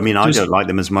 No, I mean, I don't like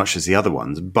them as much as the other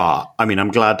ones. But, I mean,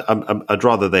 I'm glad. I'd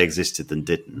rather they existed than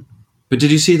didn't. But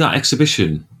did you see that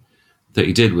exhibition that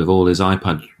he did with all his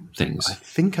iPad things? I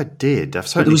think I did. I've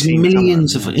certainly seen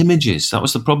millions of images. That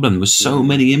was the problem. There were so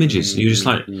many images. And you're just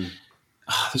like,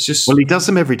 it's just... Well, he does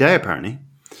them every day, apparently.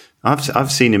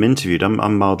 I've seen him interviewed.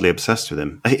 I'm mildly obsessed with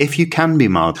him. If you can be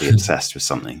mildly obsessed with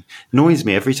something, annoys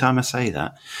me every time I say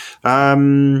that. I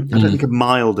don't think a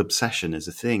mild obsession is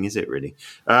a thing, is it really?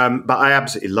 But I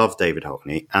absolutely love David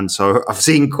Hockney, and so I've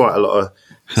seen quite a lot of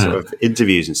sort of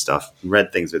interviews and stuff,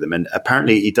 read things with him, and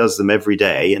apparently he does them every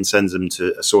day and sends them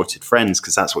to assorted friends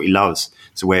because that's what he loves.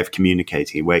 It's a way of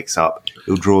communicating. He wakes up,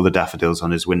 he'll draw the daffodils on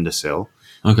his windowsill,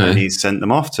 and he's sent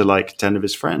them off to like 10 of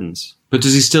his friends. But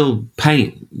does he still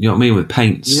paint? You know what I mean, with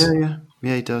paints? Yeah,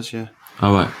 he does, yeah.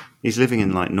 Oh, right. He's living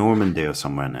in like Normandy or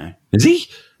somewhere now. Is he?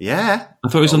 Yeah. I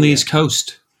thought he was on the East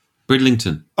Coast.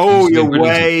 Bridlington. Oh, you're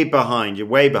way behind. You're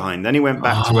way behind. Then he went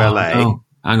back to LA. Oh,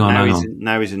 hang on.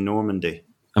 Now he's in Normandy.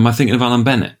 Am I thinking of Alan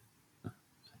Bennett?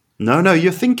 No,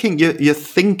 you're thinking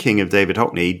of David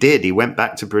Hockney. He did. He went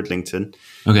back to Bridlington.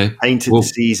 Okay. Painted the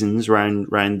seasons round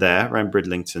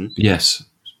Bridlington. Yes.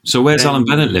 So where's Alan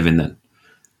Bennett living then?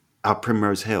 At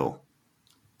Primrose Hill.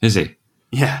 Is he?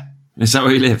 Yeah. Is that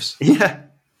where he lives? Yeah.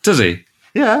 Does he?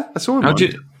 Yeah, I saw him.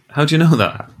 How do you know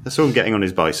that? I saw him getting on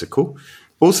his bicycle.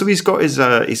 Also, he's got his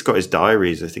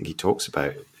diaries. I think he talks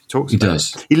about. He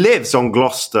does. He lives on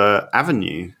Gloucester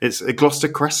Avenue. It's a Gloucester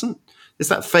Crescent. It's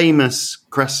that famous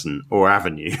crescent or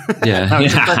avenue. Yeah,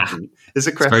 it's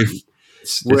a crescent.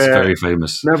 It's very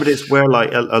famous. No, but it's where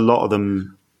like a lot of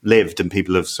them lived, and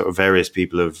various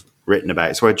people have written about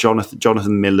it. It's where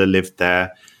Jonathan Miller lived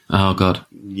there. Oh God!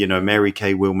 You know, Mary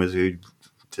Kay Wilmers, who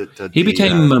he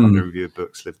became review of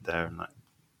books, lived there, and like.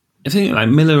 I think like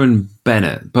Miller and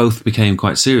Bennett both became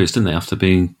quite serious, didn't they? After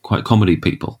being quite comedy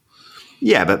people.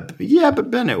 Yeah, but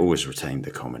Bennett always retained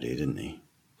the comedy, didn't he?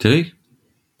 Did he?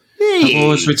 I've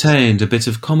always retained a bit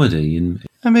of comedy.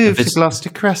 I moved to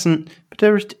Gloucester Crescent,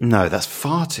 but no, that's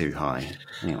far too high.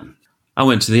 Hang on. I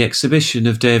went to the exhibition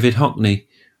of David Hockney.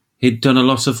 He'd done a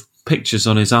lot of pictures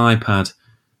on his iPad.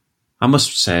 I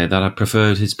must say that I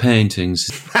preferred his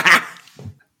paintings.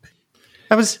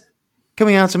 I was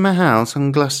coming out of my house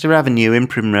on Gloucester Avenue in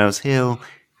Primrose Hill.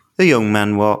 The young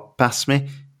man walked past me.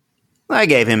 I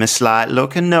gave him a slight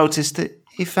look and noticed that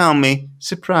he found me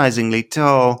surprisingly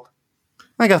tall.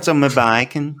 I got on my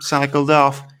bike and cycled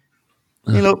off.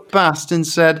 He looked past and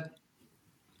said,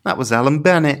 "That was Alan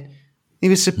Bennett. He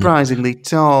was surprisingly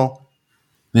tall."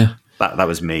 Yeah. That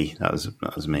was me. That was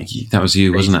me. That was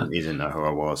you, wasn't it? He didn't know who I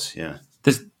was, yeah.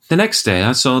 The next day,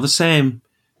 I saw the same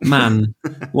man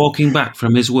walking back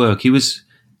from his work. He was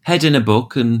heading a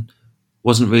book and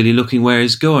wasn't really looking where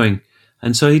he's going.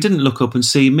 And so he didn't look up and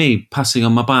see me passing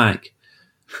on my bike.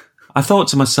 I thought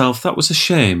to myself, that was a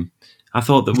shame. I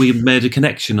thought that we had made a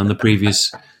connection on the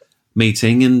previous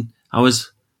meeting, and I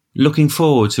was looking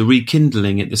forward to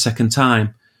rekindling it the second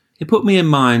time. It put me in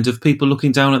mind of people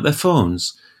looking down at their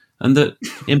phones, and that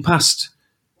in past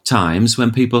times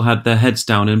when people had their heads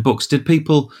down in books, did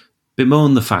people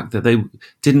bemoan the fact that they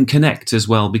didn't connect as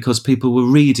well because people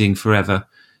were reading forever?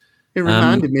 It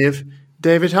reminded me of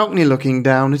David Hockney looking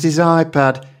down at his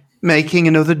iPad, making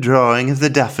another drawing of the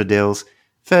daffodils,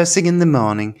 first thing in the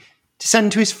morning, to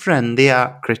send to his friend, the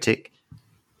art critic.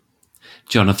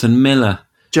 Jonathan Miller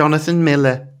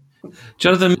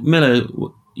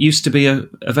used to be a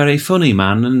very funny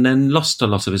man and then lost a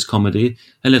lot of his comedy,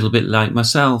 a little bit like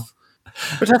myself.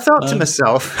 But I thought to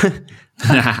myself,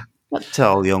 that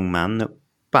tall young man that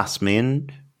passed me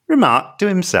and remarked to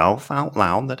himself out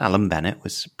loud that Alan Bennett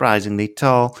was surprisingly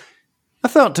tall. I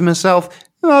thought to myself,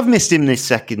 I've missed him this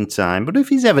second time, but if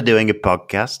he's ever doing a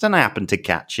podcast and I happen to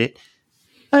catch it,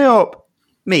 I hope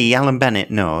Alan Bennett,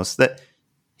 knows that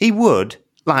he would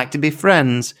like to be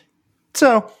friends.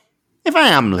 So, if I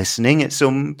am listening at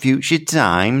some future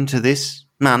time to this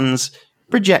man's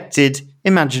projected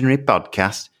imaginary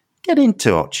podcast, get in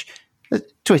touch.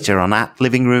 Twitter on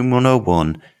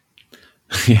 @LivingRoom101.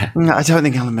 Yeah. I don't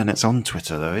think Alan Bennett's on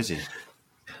Twitter, though, is he?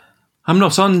 I'm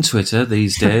not on Twitter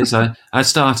these days. I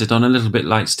started on a little bit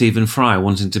like Stephen Fry,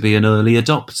 wanting to be an early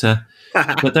adopter.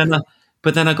 But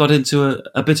then I got into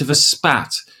a bit of a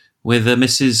spat with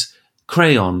Mrs.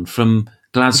 Crayon from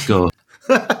Glasgow.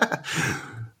 Like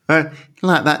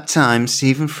that time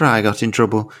Stephen Fry got in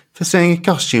trouble for saying a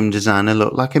costume designer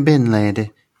looked like a bin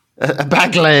lady. A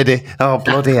bag lady. Oh,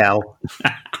 bloody hell.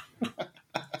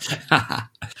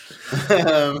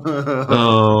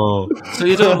 So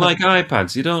you don't like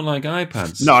iPads? You don't like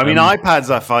iPads? No, I mean, iPads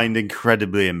I find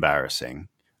incredibly embarrassing.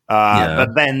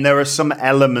 But then there are some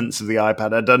elements of the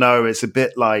iPad. I don't know. It's a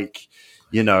bit like,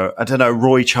 I don't know,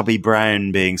 Roy Chubby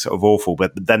Brown being sort of awful,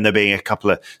 but then there being a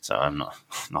couple of. So I'm not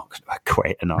going to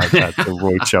equate an iPad to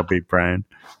Roy Chubby Brown.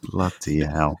 Bloody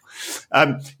hell.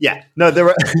 There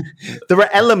are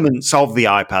elements of the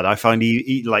iPad I find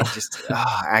just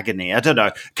agony. I don't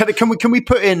know. Can we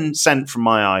put in sent from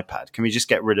my iPad? Can we just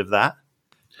get rid of that?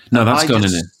 No, that's going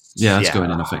in. Yeah, that's going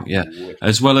in. I think. Yeah,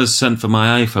 as well as sent for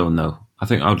my iPhone though. I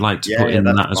think I would like to put in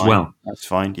that as well. That's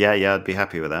fine. Yeah, I'd be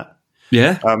happy with that.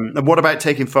 Yeah. And what about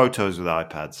taking photos with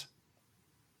iPads?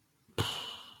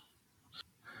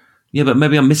 Yeah, but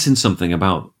maybe I'm missing something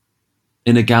about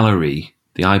in a gallery.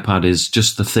 The iPad is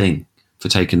just the thing for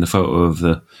taking the photo of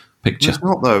the picture. It's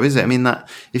not though, is it? I mean, that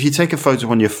if you take a photo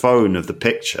on your phone of the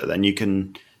picture, then you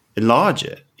can enlarge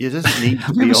it. It doesn't need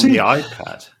to be on the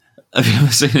iPad. Have you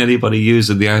ever seen anybody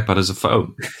using the iPad as a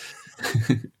phone?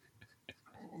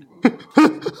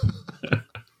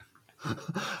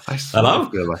 I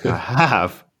feel like I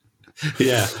have.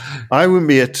 Yeah. I wouldn't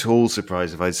be at all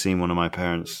surprised if I'd seen one of my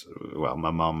parents, well,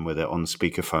 my mum with it on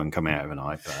speakerphone coming out of an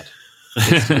iPad.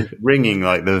 It's ringing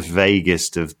like the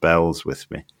vaguest of bells with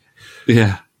me.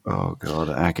 Yeah. Oh, God,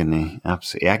 agony.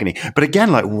 Absolutely agony. But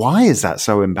again, like, why is that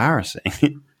so embarrassing?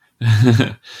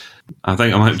 I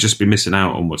think I might just be missing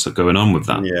out on what's going on with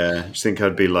that. Yeah, I just think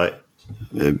I'd be like,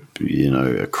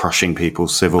 crushing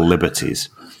people's civil liberties.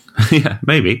 Yeah,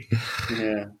 maybe.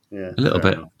 Yeah. A little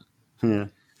bit. Yeah.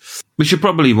 We should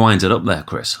probably wind it up there,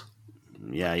 Chris.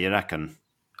 Yeah, you reckon?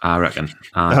 I reckon.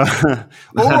 All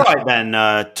right then,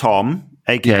 Tom,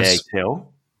 a.k.a. Yes.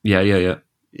 Till. Yeah.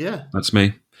 Yeah. That's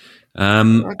me.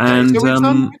 Okay, And so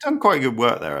we've done quite good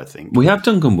work there, I think. we have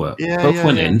done good work. Both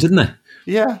went in, didn't they?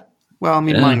 Yeah. Well, I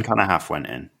mean, mine kind of half went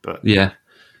in, but Yeah.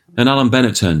 And Alan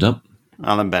Bennett turned up.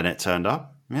 Alan Bennett turned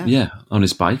up. Yeah. Yeah, on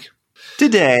his bike.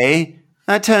 Today,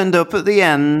 I turned up at the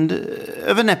end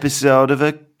of an episode of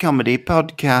a comedy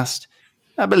podcast.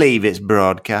 I believe it's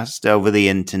broadcast over the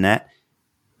internet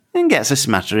and gets a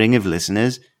smattering of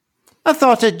listeners. I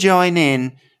thought I'd join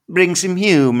in, bring some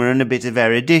humour and a bit of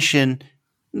erudition.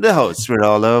 The hosts were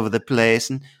all over the place,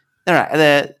 and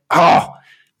their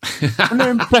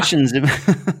impressions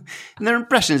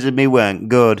of me weren't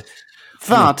good.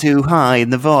 Far too high in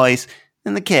the voice,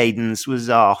 and the cadence was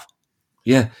off.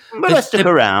 Yeah. But I stuck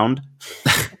around.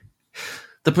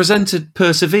 The presenter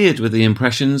persevered with the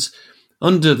impressions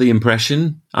under the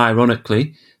impression,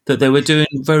 ironically, that they were doing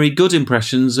very good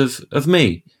impressions of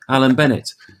me, Alan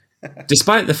Bennett,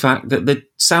 despite the fact that they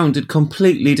sounded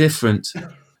completely different.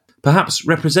 Perhaps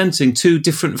representing two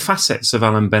different facets of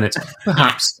Alan Bennett.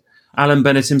 Perhaps Alan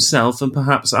Bennett himself and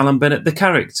perhaps Alan Bennett the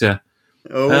character.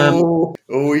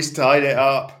 He's tied it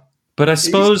up. But I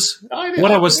suppose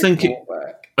what I was thinking,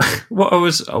 what I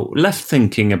was left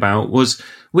thinking about was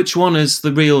which one is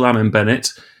the real Alan Bennett,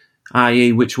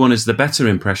 i.e. which one is the better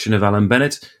impression of Alan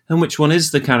Bennett, and which one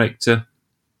is the character.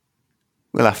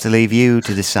 We'll have to leave you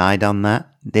to decide on that,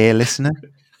 dear listener.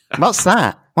 What's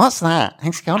that?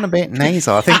 It's gone a bit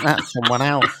nasal. I think that's someone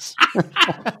else.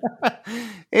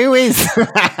 Who is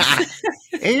that?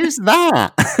 Who's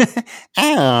that?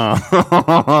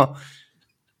 Ow.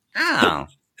 Ow.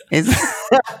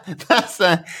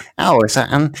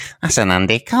 That's an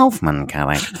Andy Kaufman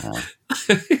character.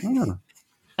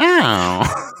 Ow.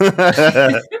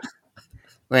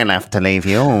 We'll have to leave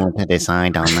you to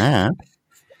decide on that.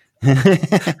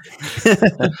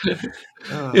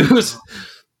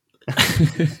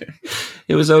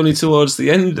 It was only towards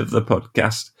the end of the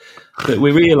podcast that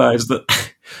we realised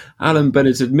that Alan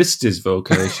Bennett had missed his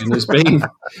vocation as being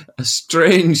a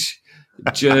strange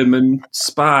German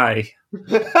spy.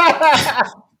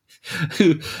 Oh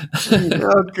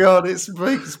God, it's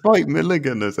Spike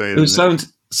Milligan, I say. Who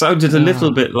sounded a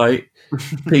little bit like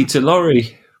Peter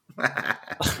Lorre.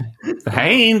 The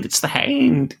Hound, it's the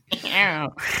Hound.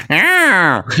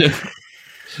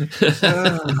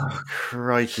 Oh,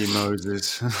 crikey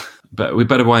Moses. But we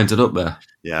better wind it up there.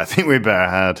 Yeah, I think we better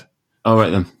had. All right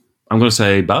then. I'm going to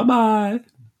say bye-bye.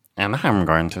 And I'm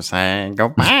going to say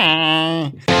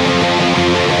goodbye.